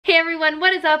everyone,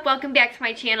 what is up? Welcome back to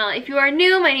my channel. If you are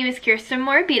new, my name is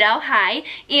Morabito. Hi,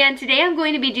 and today I'm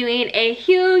going to be doing a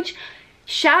huge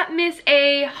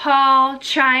ShopMissA haul,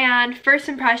 try on, first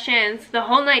impressions, the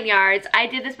whole 9 yards. I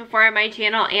did this before on my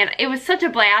channel and it was such a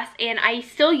blast, and I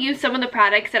still use some of the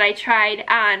products that I tried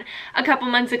on a couple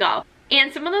months ago.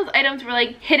 And some of those items were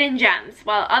like hidden gems,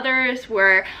 while others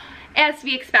were as to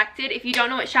be expected. If you don't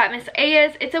know what ShopMissA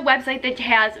is, it's a website that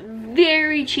has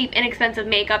very cheap, inexpensive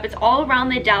makeup. It's all around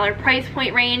the $1 price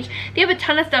point range. They have a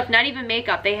ton of stuff, not even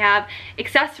makeup. They have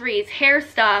accessories, hair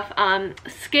stuff,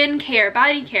 skin care,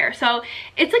 body care. So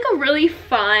it's like a really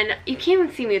fun, you can't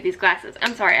even see me with these glasses.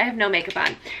 I'm sorry, I have no makeup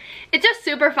on. It's just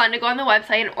super fun to go on the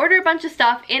website and order a bunch of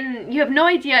stuff, and you have no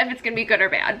idea if it's gonna be good or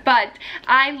bad, but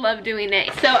I love doing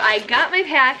it. So I got my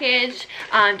package.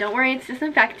 Don't worry, it's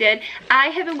disinfected. I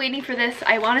have been waiting for this,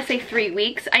 I wanna say 3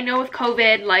 weeks. I know with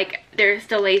COVID, like, there's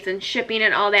delays in shipping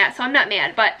and all that, so I'm not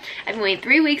mad, but I've been waiting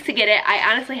 3 weeks to get it.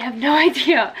 I honestly have no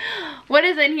idea what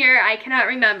is in here. I cannot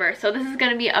remember. So this is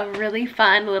gonna be a really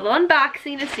fun little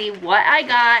unboxing to see what I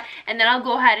got, and then I'll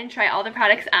go ahead and try all the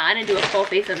products on and do a full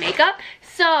face of makeup.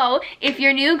 So if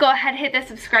you're new, go ahead and hit that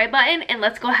subscribe button, and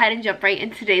let's go ahead and jump right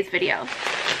into today's video. Okay.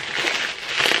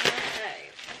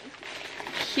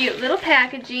 Cute little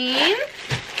packaging.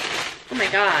 Oh my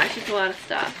gosh, it's a lot of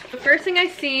stuff. The first thing I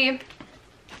see,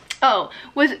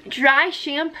 was dry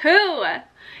shampoo.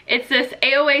 It's this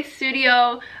AOA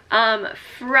Studio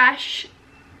fresh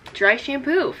dry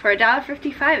shampoo for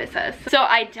 $1.55 it says. So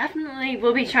I definitely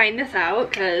will be trying this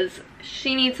out because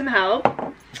she needs some help.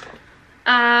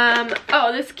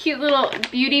 This cute little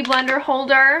beauty blender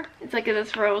holder. It's like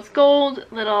this rose gold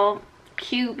little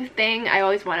cube thing. I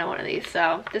always wanted one of these,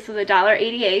 so this was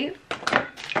 $1.88.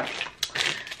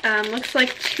 Looks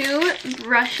like 2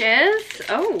 brushes.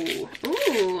 Oh,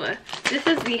 ooh, this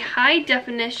is the high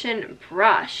definition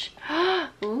brush.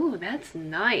 Ooh, that's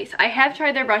nice. I have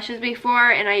tried their brushes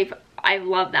before and I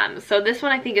love them. So this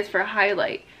one I think is for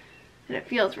highlight, and it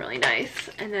feels really nice.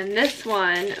 And then this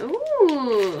one,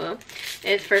 ooh,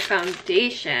 is for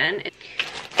foundation.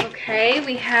 Okay,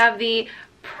 we have the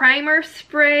primer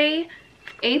spray,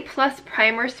 A+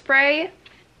 primer spray.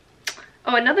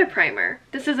 Oh, another primer.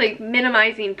 This is a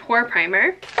minimizing pore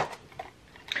primer.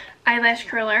 Eyelash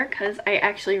curler, because I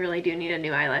actually really do need a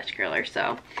new eyelash curler,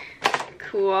 so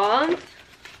cool.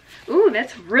 Ooh,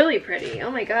 that's really pretty. Oh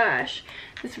my gosh.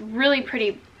 This really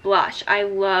pretty blush. I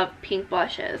love pink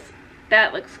blushes.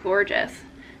 That looks gorgeous.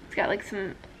 It's got like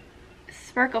some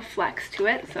sparkle flecks to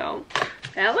it, so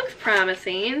that looks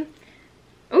promising.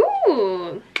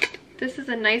 Ooh, this is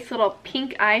a nice little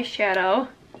pink eyeshadow.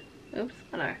 Oops,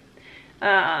 whatever.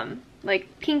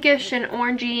 Like pinkish and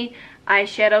orangey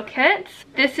eyeshadow kit.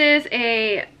 This is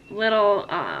a little,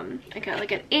 I got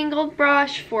like an angled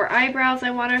brush for eyebrows,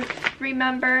 I want to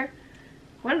remember.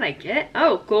 What did I get?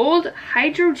 Oh, gold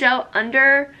hydrogel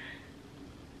under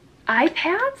eye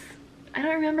pads? I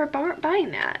don't remember buying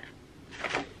that.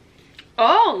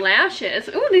 Oh, lashes.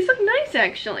 Ooh, these look nice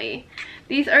actually.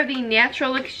 These are the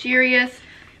Natural Luxurious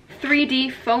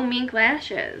 3D Faux Mink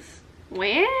lashes.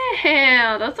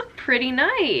 Wow, those look pretty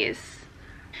nice.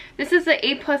 This is the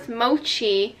A+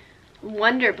 Mochi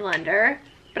Wonder Blender,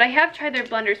 but I have tried their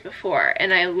blenders before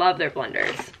and I love their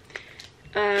blenders.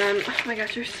 Oh my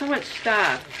gosh, there's so much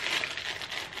stuff.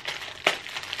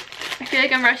 I feel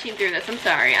like I'm rushing through this. I'm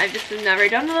sorry. I've just never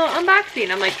done a little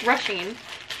unboxing. I'm like rushing.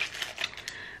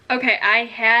 Okay, I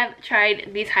have tried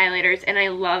these highlighters and I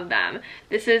love them.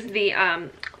 This is the,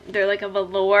 they're like a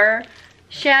velour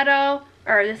shadow,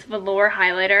 or this velour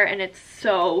highlighter, and it's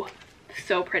so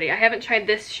pretty. I haven't tried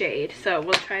this shade, so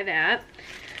we'll try that.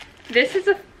 This is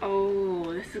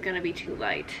oh, this is gonna be too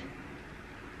light.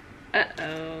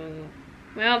 Uh-oh.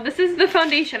 Well, this is the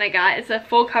foundation I got. It's a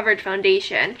full coverage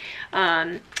foundation,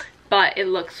 but it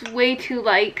looks way too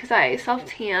light because I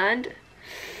self-tanned.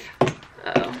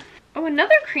 Uh-oh. Oh,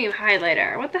 another cream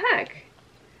highlighter. What the heck?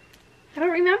 I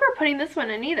don't remember putting this one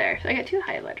in either. So I got 2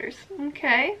 highlighters.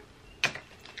 Okay.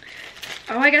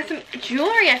 Oh, I got some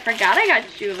jewelry. I forgot I got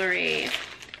jewelry.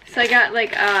 So I got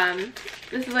like,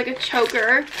 this is like a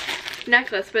choker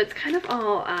necklace, but it's kind of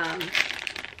all,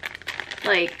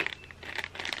 like,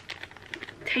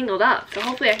 tangled up. So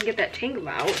hopefully I can get that tangle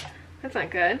out. That's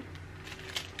not good.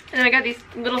 And then I got these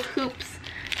little hoops,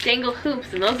 dangle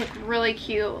hoops, and those look really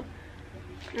cute.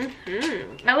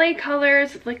 LA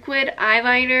Colors Liquid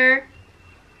Eyeliner.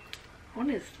 What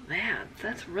is that?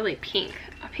 That's really pink.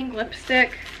 A pink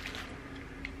lipstick.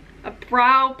 A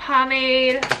brow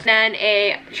pomade, then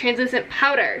a translucent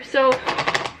powder. So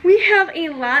we have a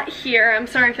lot here. I'm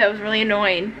sorry if that was really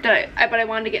annoying, but I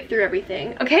wanted to get through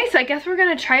everything. Okay, so I guess we're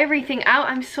gonna try everything out.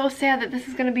 I'm so sad that this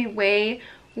is gonna be way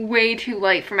too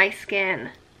light for my skin.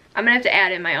 I'm gonna have to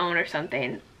add in my own or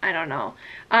something. I don't know.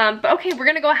 But okay, we're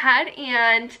gonna go ahead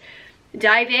and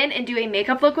dive in and do a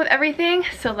makeup look with everything.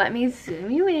 So let me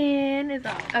zoom you in.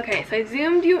 Okay, so I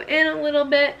zoomed you in a little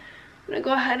bit. I'm gonna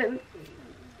go ahead and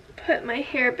put my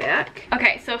hair back.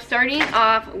 Okay, so starting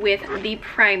off with the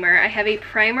primer. I have a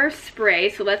primer spray,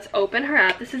 so let's open her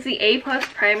up. This is the A+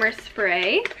 primer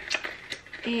spray.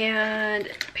 And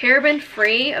paraben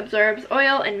free, absorbs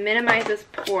oil and minimizes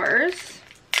pores.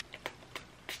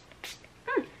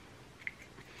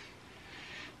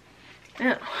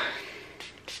 Oh.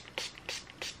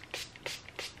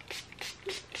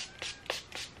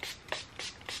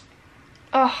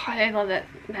 Oh, I love that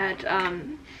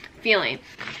feeling.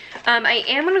 I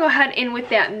am going to go ahead in with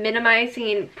that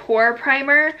minimizing pore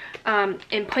primer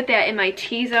and put that in my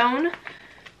T-zone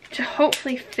to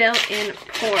hopefully fill in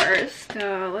pores.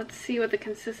 So let's see what the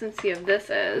consistency of this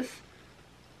is.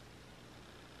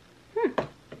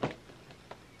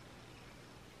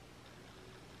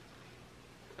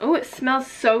 Oh, it smells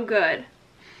so good.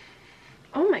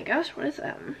 Oh my gosh, what is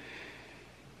that? It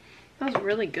smells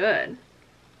really good.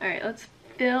 Alright, let's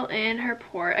fill in her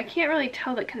pore. I can't really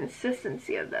tell the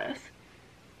consistency of this.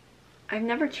 I've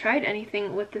never tried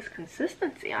anything with this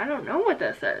consistency. I don't know what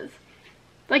this is.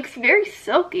 Like, it's very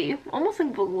silky, almost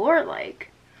like velour-like.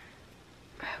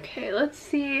 Okay, let's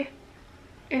see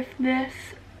if this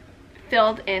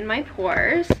filled in my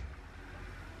pores.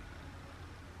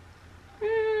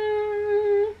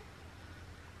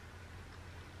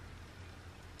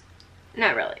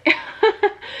 Not really.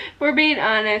 We're being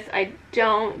honest, I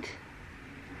don't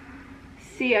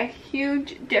see a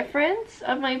huge difference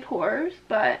of my pores,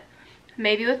 but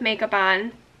maybe with makeup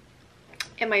on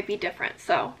it might be different,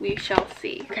 so we shall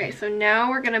see. Okay, so now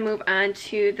we're gonna move on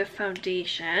to the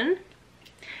foundation.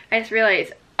 I just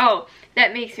realized, oh,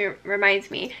 that reminds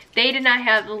me, they did not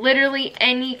have literally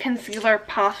any concealer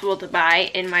possible to buy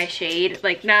in my shade,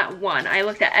 like not one. I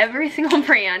looked at every single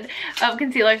brand of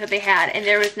concealers that they had, and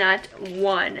there was not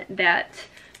one that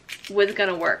was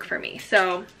gonna work for me.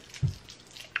 So,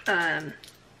 oh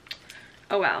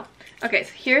well. Okay,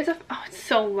 so here's a, oh, it's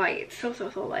so light, so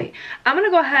light. I'm gonna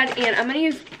go ahead and I'm gonna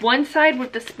use one side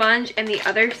with the sponge and the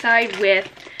other side with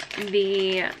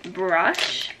the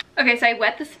brush. Okay, so I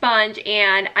wet the sponge,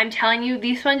 and I'm telling you,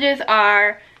 these sponges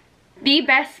are the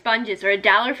best sponges. They're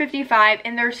 $1.55,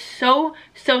 and they're so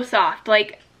soft.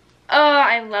 Like, oh,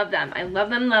 I love them. I love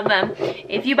them, love them.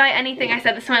 If you buy anything, I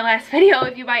said this in my last video,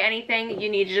 if you buy anything, you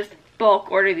need to just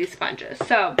bulk order these sponges.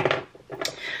 So,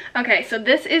 okay, so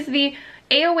this is the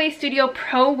AOA Studio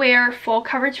Prowear Full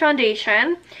Coverage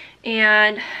Foundation,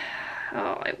 and,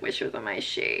 oh, I wish it was on my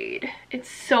shade. It's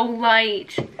so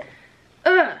light.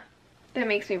 Ugh. That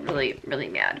makes me really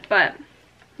mad, but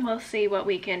we'll see what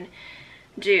we can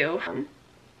do.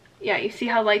 Yeah, you see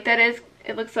how light that is?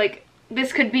 It looks like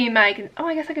this could be my, oh,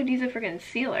 I guess I could use it for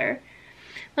concealer.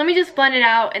 Let me just blend it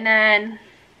out and then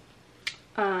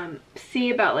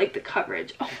see about like the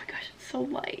coverage. Oh my gosh, it's so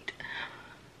light.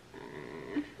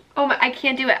 Oh my, I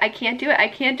can't do it. I can't do it. I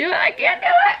can't do it. I can't do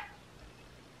it.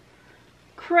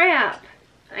 Crap.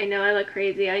 I know I look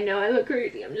crazy. I know I look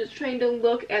crazy. I'm just trying to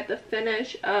look at the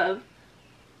finish of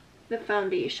the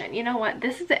foundation. You know what?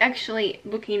 This is actually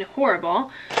looking horrible.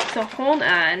 So hold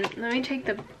on. Let me take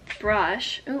the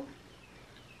brush. Ooh.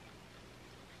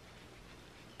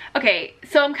 Okay,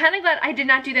 so I'm kind of glad I did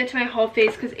not do that to my whole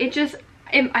face, because it just,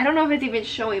 I don't know if it's even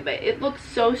showing, but it looks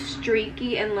so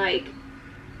streaky and like,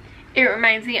 it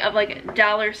reminds me of like a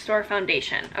dollar store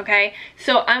foundation. Okay,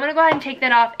 so I'm gonna go ahead and take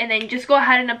that off and then just go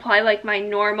ahead and apply like my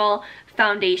normal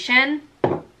foundation,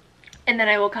 and then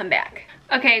I will come back.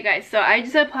 Okay guys, so I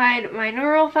just applied my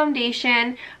normal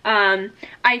foundation.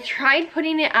 I tried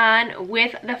putting it on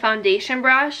with the foundation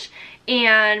brush,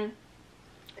 and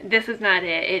this is not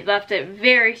it. It left it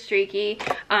very streaky.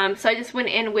 So I just went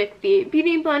in with the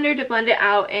beauty blender to blend it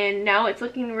out, and now it's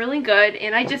looking really good.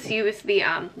 And I just used the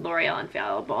L'Oreal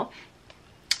Infallible.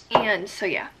 And so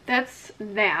yeah, that's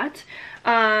that.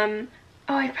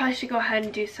 Oh, I probably should go ahead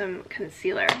and do some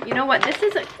concealer. You know what? This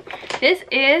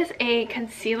is a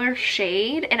concealer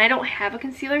shade, and I don't have a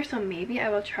concealer, so maybe I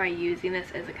will try using this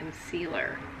as a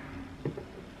concealer.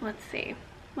 Let's see.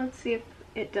 Let's see if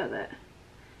it does it.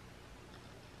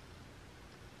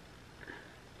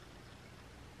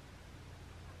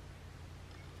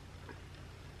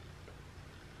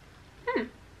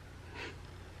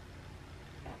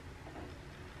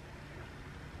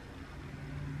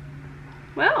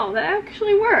 Well, that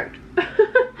actually worked.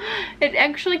 It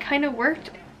actually kind of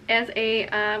worked as a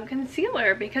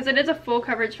concealer because it is a full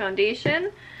coverage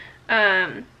foundation.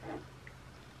 And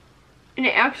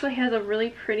it actually has a really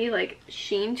pretty like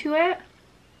sheen to it.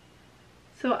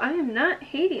 So I am not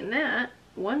hating that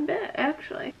one bit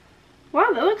actually.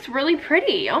 Wow, that looks really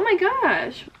pretty. Oh my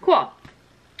gosh. Cool.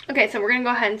 Okay, so we're going to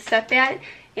go ahead and set that.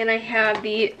 And I have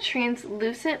the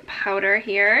translucent powder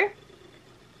here.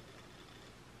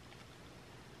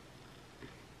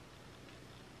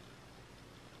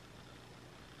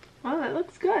 Wow, that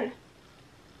looks good.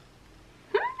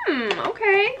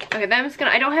 Okay. Okay, then I'm just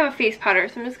gonna, I don't have a face powder,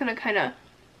 so I'm just gonna kind of,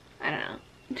 I don't know,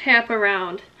 tap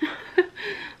around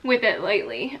with it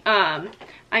lightly.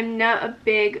 I'm not a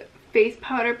big face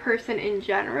powder person in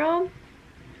general,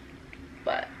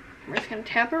 but we're just gonna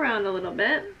tap around a little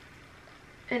bit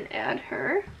and add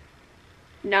her.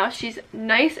 Now she's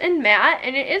nice and matte,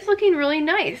 and it is looking really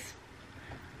nice.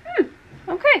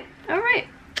 Okay, alright.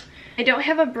 I don't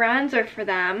have a bronzer for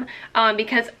them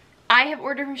because I have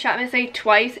ordered from ShopMissA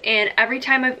twice, and every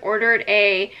time I've ordered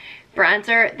a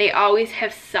bronzer, they always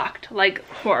have sucked, like,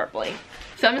 horribly.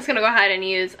 So I'm just going to go ahead and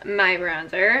use my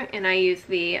bronzer, and I use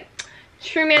the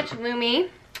True Match Lumi.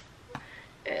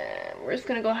 We're just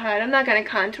going to go ahead, I'm not going to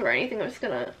contour or anything, I'm just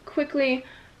going to quickly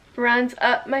bronze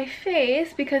up my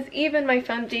face because even my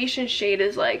foundation shade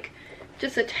is, like,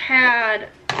 just a tad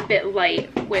bit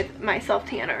light with my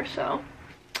self-tanner, so...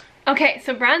 Okay,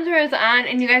 so bronzer is on,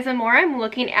 and you guys, the more I'm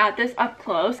looking at this up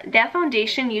close, that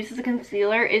foundation used as a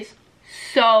concealer is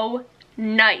so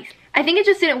nice. I think it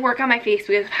just didn't work on my face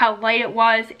because of how light it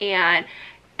was, and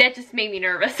that just made me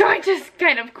nervous, so I just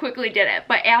kind of quickly did it.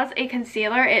 But as a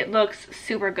concealer, it looks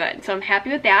super good, so I'm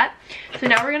happy with that. So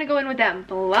now we're going to go in with that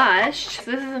blush. So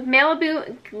this is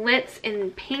Malibu Glitz in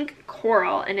Pink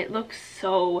Coral, and it looks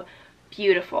so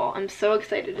beautiful. I'm so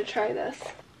excited to try this.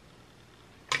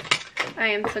 I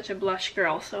am such a blush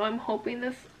girl, so I'm hoping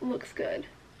this looks good.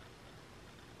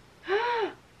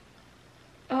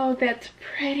 Oh, that's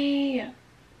pretty.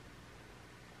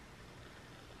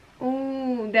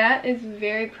 Oh, that is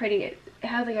very pretty. It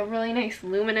has like a really nice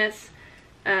luminous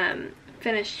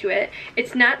finish to it.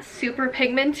 It's not super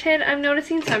pigmented, I'm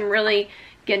noticing, so I'm really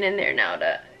getting in there now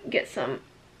to get some.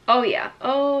 Oh yeah,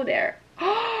 oh there.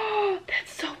 Oh,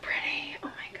 that's so pretty. Oh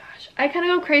my gosh. I kind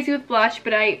of go crazy with blush,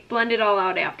 but I blend it all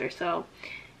out after, so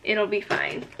it'll be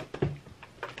fine.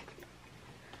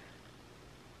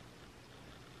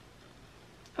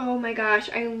 Oh my gosh,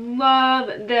 I love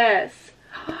this.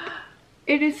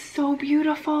 It is so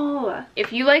beautiful.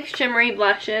 If you like shimmery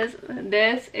blushes,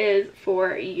 this is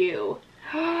for you.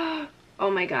 Oh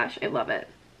my gosh, I love it.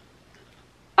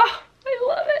 Oh, I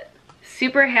love it.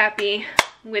 Super happy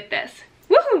with this.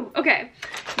 Woohoo! Okay,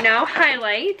 now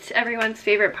highlight, everyone's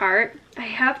favorite part. I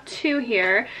have two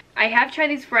here. I have tried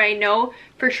these before. I know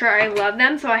for sure I love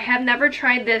them, so I have never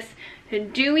tried this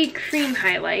Dewy Cream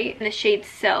Highlight in the shade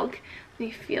Silk. Let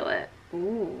me feel it.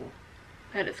 Ooh,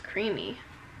 that is creamy.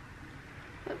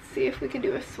 Let's see if we can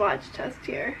do a swatch test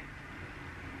here.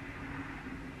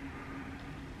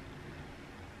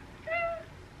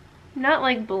 Not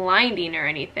like blinding or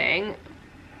anything.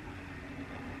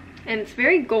 And it's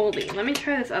very goldy. Let me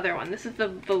try this other one. This is the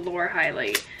Velour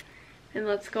Highlight. And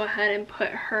let's go ahead and put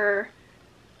her...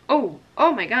 Oh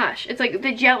my gosh. It's like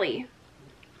the jelly.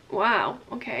 Wow,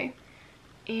 okay.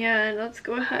 And let's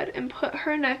go ahead and put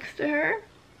her next to her.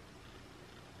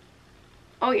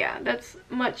 Oh yeah, that's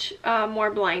much more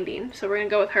blinding. So we're gonna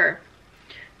go with her.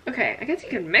 Okay, I guess you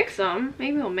can mix them.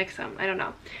 Maybe we'll mix them. I don't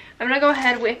know. I'm gonna go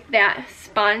ahead with that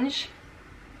sponge.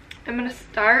 I'm gonna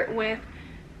start with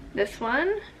this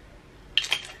one.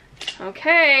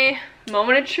 Okay,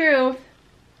 moment of truth.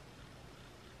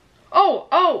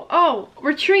 Oh,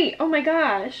 retreat. Oh my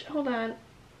gosh, hold on.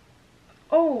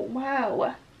 Oh,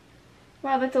 wow.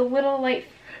 Wow, that's a little light.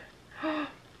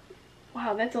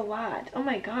 Wow, that's a lot. Oh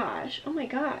my gosh,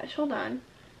 hold on.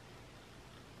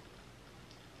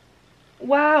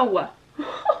 Wow.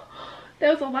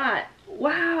 That was a lot.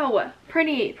 Wow,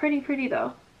 pretty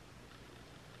though.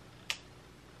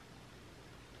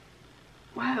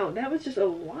 Wow, that was just a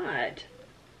lot.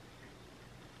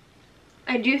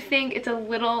 I do think it's a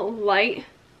little light.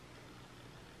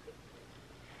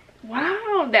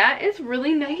 Wow, that is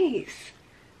really nice.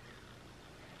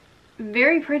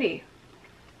 Very pretty.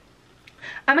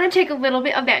 I'm going to take a little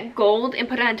bit of that gold and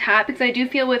put it on top because I do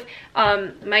feel with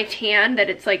my tan that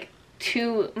it's like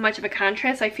too much of a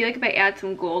contrast. So I feel like if I add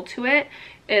some gold to it,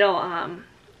 it'll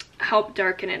help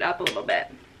darken it up a little bit.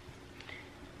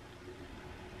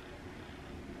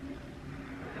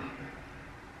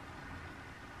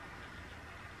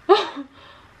 Oh,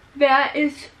 that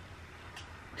is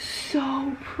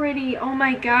So pretty. Oh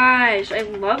my gosh. I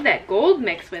love that gold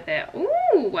mix with it.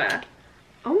 Ooh.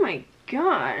 Oh my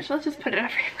gosh. Let's just put it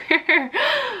everywhere.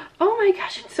 Oh my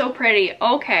gosh, it's so pretty.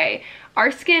 Okay.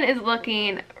 Our skin is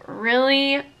looking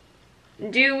really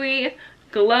dewy,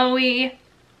 glowy.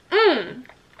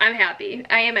 I'm happy.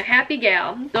 I am a happy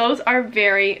gal. Those are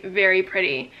very, very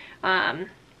pretty.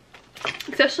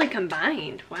 Especially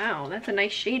combined. Wow, that's a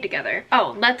nice shade together.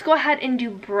 Oh, let's go ahead and do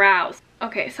brows.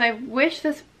 Okay, so I wish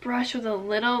this brush was a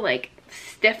little like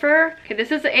stiffer. Okay,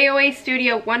 this is the AOA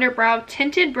Studio Wonder Brow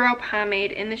Tinted Brow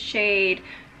Pomade in the shade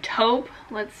Taupe.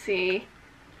 Let's see.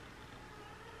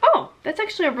 Oh, that's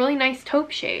actually a really nice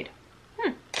taupe shade.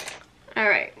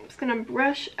 Alright, I'm just gonna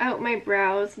brush out my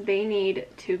brows. They need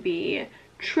to be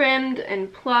trimmed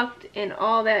and plucked and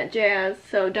all that jazz,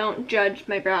 so don't judge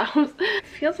my brows. It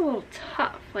feels a little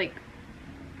tough, like,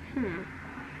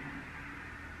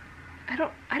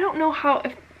 I don't know how,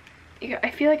 if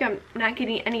I feel like I'm not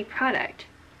getting any product.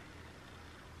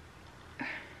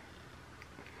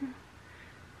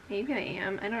 Maybe I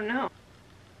am, I don't know.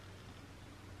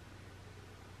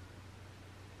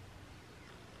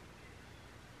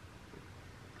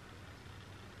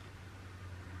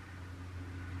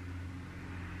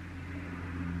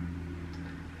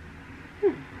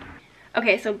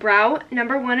 Okay, so brow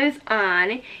number 1 is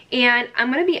on, and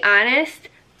I'm gonna be honest,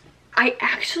 I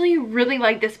actually really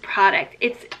like this product.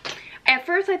 It's, at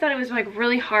first I thought it was like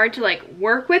really hard to like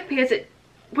work with because it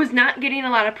was not getting a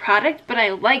lot of product, but I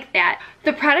like that.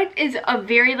 The product is a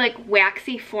very like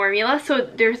waxy formula, so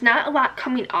there's not a lot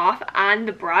coming off on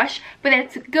the brush, but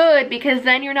that's good because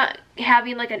then you're not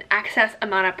having like an excess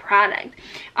amount of product.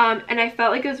 And I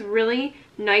felt like it was really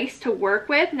nice to work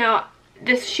with. Now,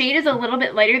 this shade is a little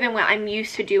bit lighter than what I'm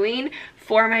used to doing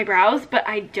for my brows, but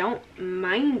I don't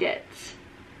mind it.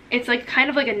 It's like kind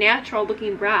of like a natural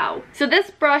looking brow. So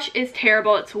this brush is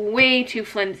terrible. It's way too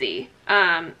flimsy.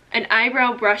 An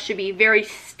eyebrow brush should be very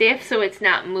stiff so it's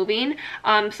not moving.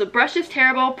 So brush is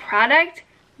terrible. Product,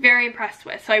 very impressed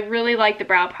with. So I really like the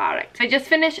brow product. I just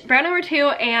finished brow number 2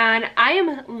 and I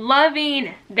am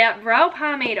loving that brow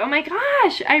pomade. Oh my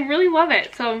gosh, I really love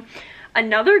it. So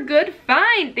another good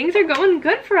find. Things are going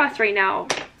good for us right now.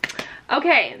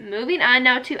 Okay, moving on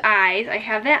now to eyes. I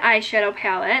have that eyeshadow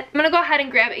palette. I'm gonna go ahead and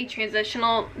grab a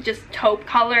transitional just taupe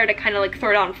color to kind of like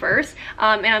throw down first.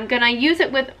 And I'm gonna use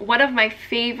it with one of my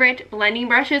favorite blending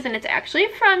brushes, and it's actually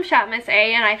from ShopMissA,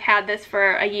 and I've had this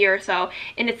for a year or so.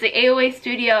 And it's the AOA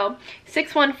Studio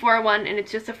 6141, and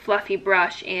it's just a fluffy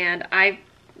brush, and I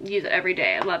use it every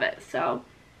day. I love it. So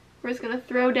we're just gonna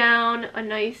throw down a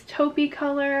nice taupey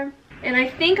color. And I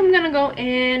think I'm gonna go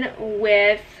in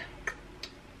with,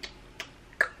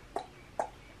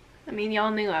 I mean,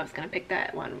 y'all knew I was gonna pick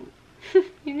that one.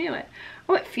 You knew it.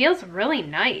 Oh, it feels really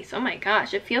nice. Oh my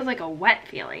gosh, it feels like a wet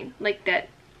feeling. Like that.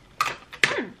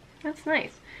 That's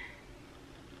nice.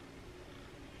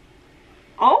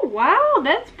 Oh wow,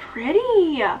 that's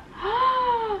pretty.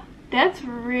 That's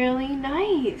really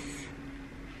nice.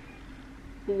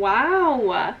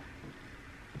 Wow.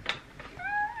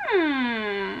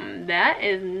 That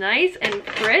is nice and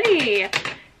pretty.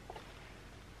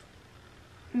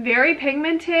 Very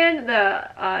pigmented.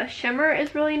 The shimmer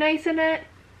is really nice in it.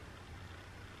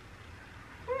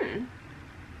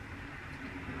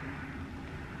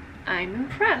 I'm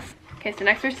impressed. Okay, so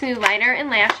next we're going to do liner and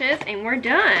lashes, and we're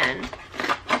done.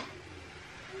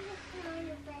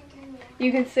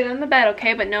 You can sit on the bed,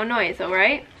 okay, but no noise,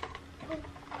 alright?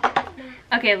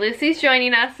 Okay, Lucy's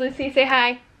joining us. Lucy, say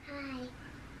hi.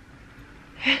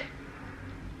 Hi.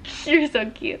 You're so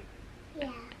cute.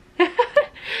 Yeah.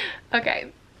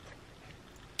 Okay.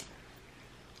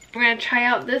 We're going to try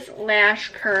out this lash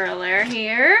curler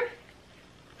here.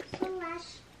 So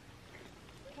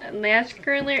lash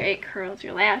curler, it curls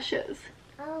your lashes.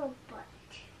 Oh, but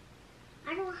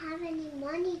I don't have any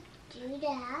money to do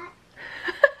that.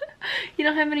 You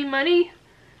don't have any money?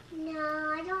 No,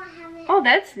 I don't have any. Oh,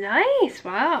 that's nice.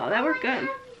 Wow, that worked good. I have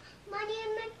money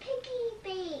in my piggy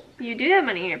bank. You do have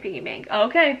money in your piggy bank.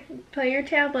 Okay, play your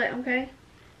tablet, okay?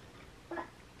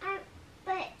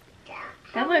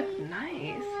 That looks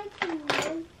nice.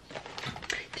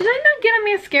 Did I not get a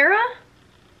mascara?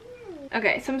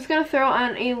 Okay, so I'm just going to throw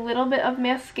on a little bit of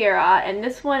mascara, and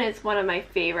this one is one of my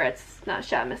favorites. It's not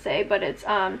ShopMissA, but it's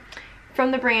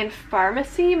from the brand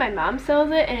Pharmacy. My mom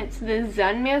sells it, and it's the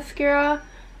Zen mascara.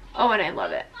 Oh, and I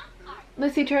love it.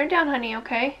 Lucy, turn it down, honey,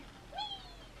 okay?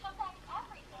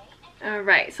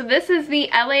 Alright, so this is the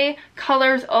LA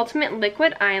Colors Ultimate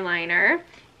Liquid Eyeliner,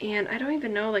 and I don't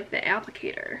even know, like, the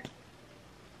applicator.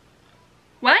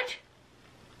 What?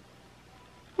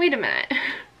 Wait a minute.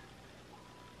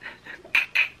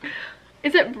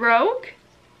 is it broke?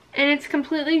 And it's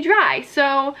completely dry.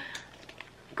 So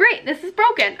great, this is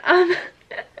broken.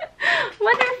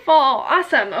 Wonderful,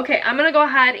 awesome. Okay, I'm gonna go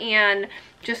ahead and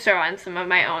just throw on some of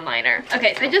my own liner.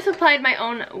 Okay, so I just applied my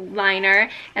own liner,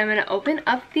 and I'm gonna open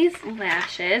up these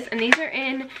lashes, and these are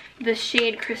in the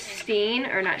shade Christine,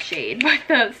 or not shade, but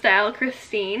the style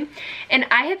Christine. And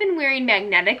I have been wearing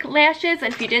magnetic lashes,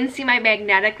 and if you didn't see my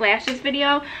magnetic lashes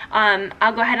video,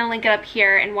 I'll go ahead and link it up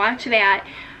here and watch that.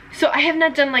 So I have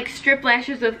not done like strip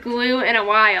lashes with glue in a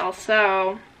while,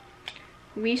 so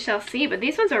we shall see. But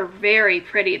these ones are very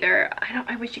pretty.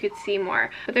 I wish you could see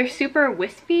more, but they're super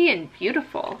wispy and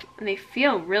beautiful, and they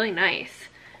feel really nice.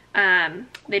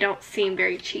 They don't seem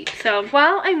very cheap. So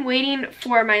while I'm waiting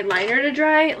for my liner to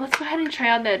dry, let's go ahead and try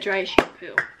on the dry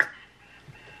shampoo.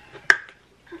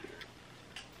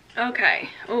 Okay.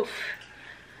 Oof.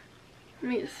 Let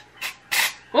me just.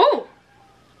 Oh.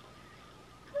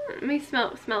 Let me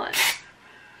smell it.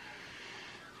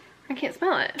 I can't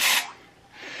smell it.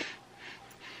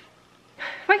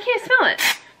 Why can't I smell it?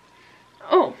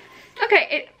 Oh,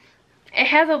 okay. It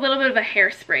has a little bit of a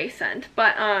hairspray scent,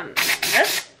 but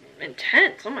that's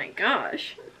intense. Oh my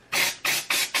gosh.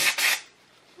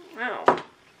 Wow.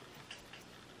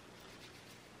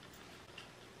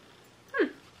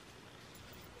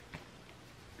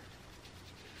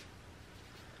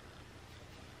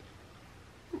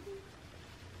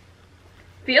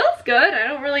 Feels good. I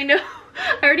don't really know.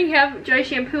 I already have dry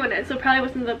shampoo in it, so it probably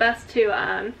wasn't the best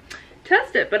to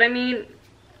test it, but I mean,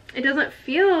 it doesn't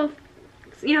feel,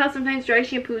 you know how sometimes dry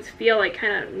shampoos feel like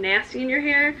kind of nasty in your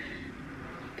hair? It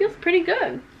feels pretty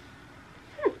good.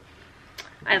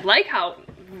 I like how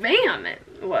bam it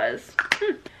was.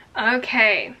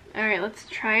 Okay, all right, let's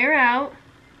try her out.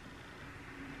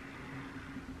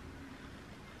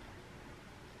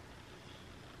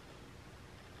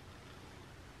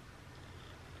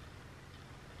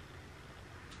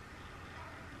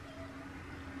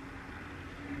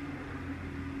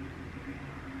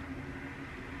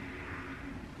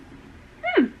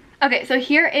 Okay, so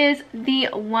here is the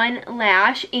one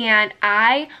lash, and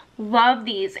I love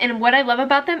these. And what I love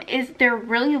about them is they're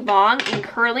really long and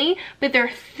curly, but they're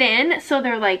thin, so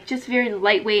they're like just very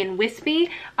lightweight and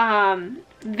wispy.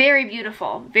 Very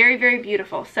beautiful, very, very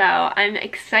beautiful. So I'm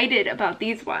excited about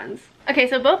these ones. Okay,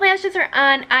 so both lashes are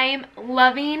on. I'm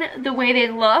loving the way they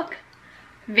look.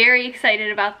 Very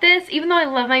excited about this. Even though I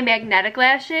love my magnetic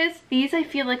lashes, these I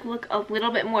feel like look a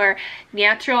little bit more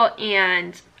natural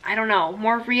and I don't know,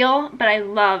 more real, but I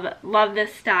love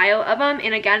this style of them.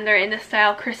 And again, they're in the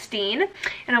style Christine,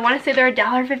 and I want to say they're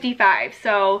 $1.55,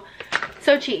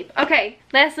 so cheap. Okay,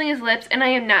 last thing is lips, and I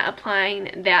am not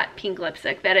applying that pink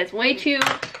lipstick. That is way too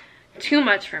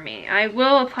much for me. I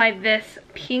will apply this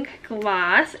pink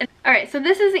gloss. Alright, so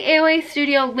this is the AOA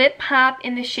Studio Lip Pop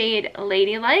in the shade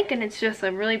Ladylike, and it's just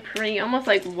a really pretty, almost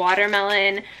like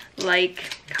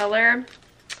watermelon-like color.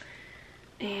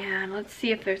 And let's see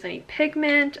if there's any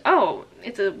pigment. Oh,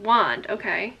 it's a wand.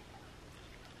 Okay.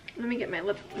 Let me get my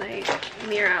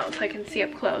mirror out so I can see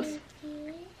up close.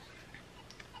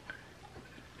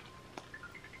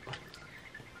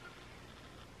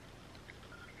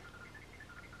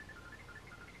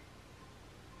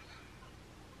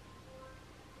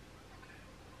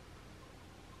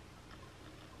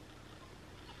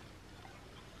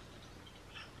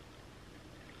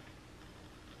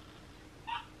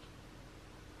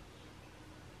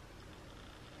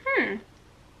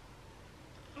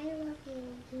 I love you.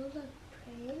 You look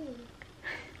pretty.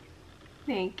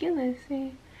 Thank you,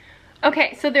 Lucy.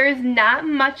 Okay, so there is not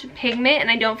much pigment, and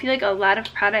I don't feel like a lot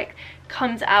of product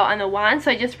comes out on the wand,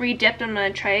 so I just re-dipped. I'm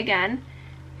going to try again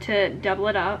to double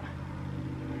it up.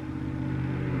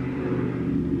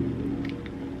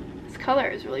 This color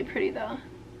is really pretty, though.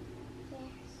 Yes.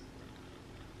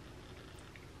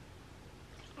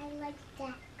 I like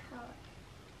that color.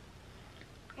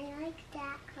 I like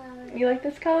that color. You like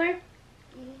this color?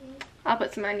 Mm-hmm. I'll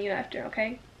put some on you after,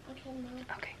 okay? Okay, Mom.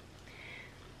 Okay.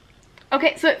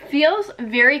 Okay, so it feels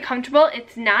very comfortable.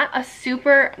 It's not a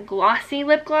super glossy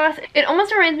lip gloss. It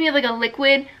almost reminds me of like a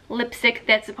liquid lipstick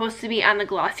that's supposed to be on the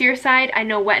glossier side. I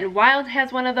know Wet n Wild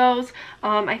has one of those,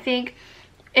 I think.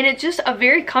 And it's just a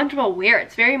very comfortable wear.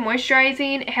 It's very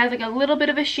moisturizing. It has like a little bit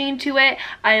of a sheen to it.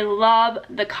 I love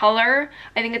the color.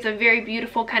 I think it's a very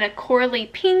beautiful kind of corally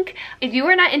pink. If you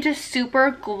are not into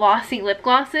super glossy lip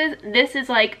glosses, this is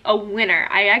like a winner.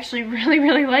 I actually really,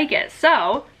 really like it.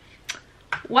 So,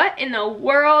 what in the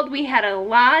world? We had a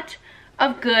lot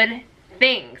of good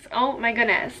things. Oh my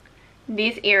goodness.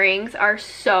 These earrings are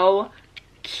so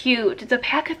cute. It's a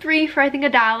pack of 3 for I think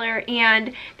 $1,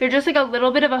 and they're just like a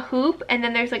little bit of a hoop, and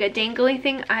then there's like a dangly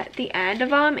thing at the end of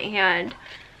them, and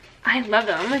I love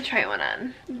them. I'm gonna try one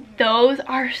on. Those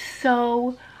are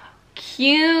so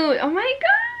cute. Oh my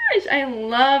gosh, I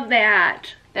love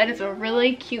that. That is a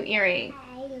really cute earring.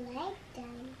 I like them.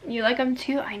 You like them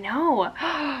too? I know.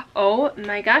 Oh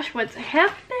my gosh, what's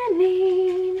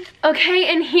happening? Okay,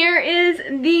 and here is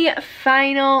the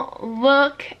final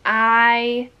look.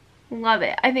 I love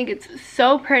it. I think it's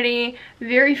so pretty,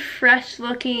 very fresh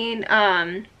looking.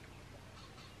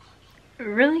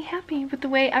 Really happy with the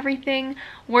way everything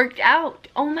worked out.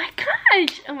 Oh my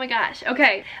gosh, oh my gosh.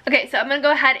 Okay, so I'm gonna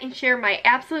go ahead and share my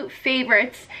absolute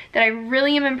favorites that I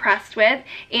really am impressed with.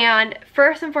 And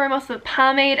first and foremost, the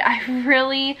pomade. I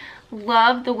really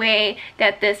love the way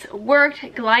that this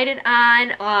worked, glided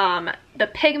on, the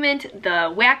pigment,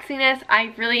 the waxiness.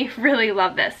 I really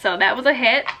love this, so that was a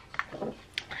hit.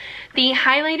 The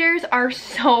highlighters are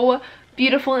so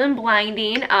beautiful and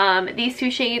blinding. These 2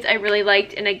 shades I really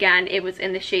liked, and again, it was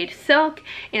in the shade Silk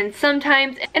and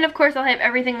Sometimes, and of course I'll have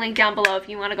everything linked down below if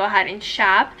you want to go ahead and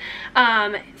shop.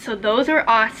 So those are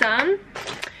awesome.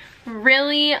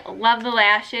 Really love the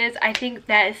lashes. I think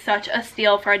that is such a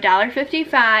steal for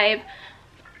 $1.55.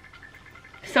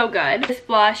 So good. This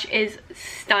blush is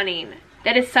stunning.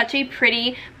 That is such a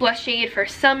pretty blush shade for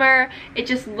summer. It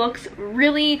just looks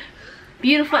really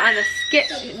beautiful on the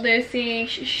skin. Lucy,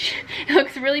 it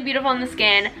looks really beautiful on the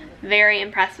skin. Very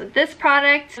impressed with this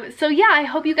product. So yeah, I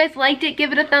hope you guys liked it.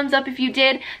 Give it a thumbs up if you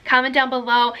did. Comment down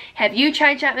below. Have you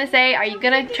tried ShopMissA? Are you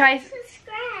gonna try?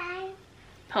 Subscribe.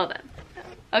 Hold on.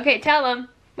 Okay, tell them.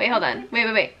 Wait, hold on.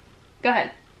 Wait. Go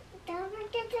ahead. Don't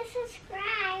forget to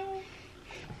subscribe.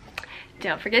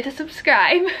 Don't forget to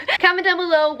subscribe. Comment down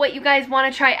below what you guys want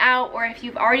to try out, or if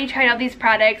you've already tried out these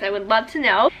products. I would love to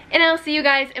know. And I'll see you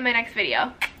guys in my next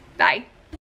video. Bye.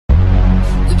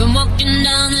 We've been walking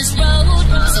down this road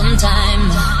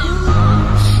sometime,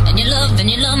 and you love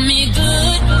me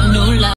good, no lie.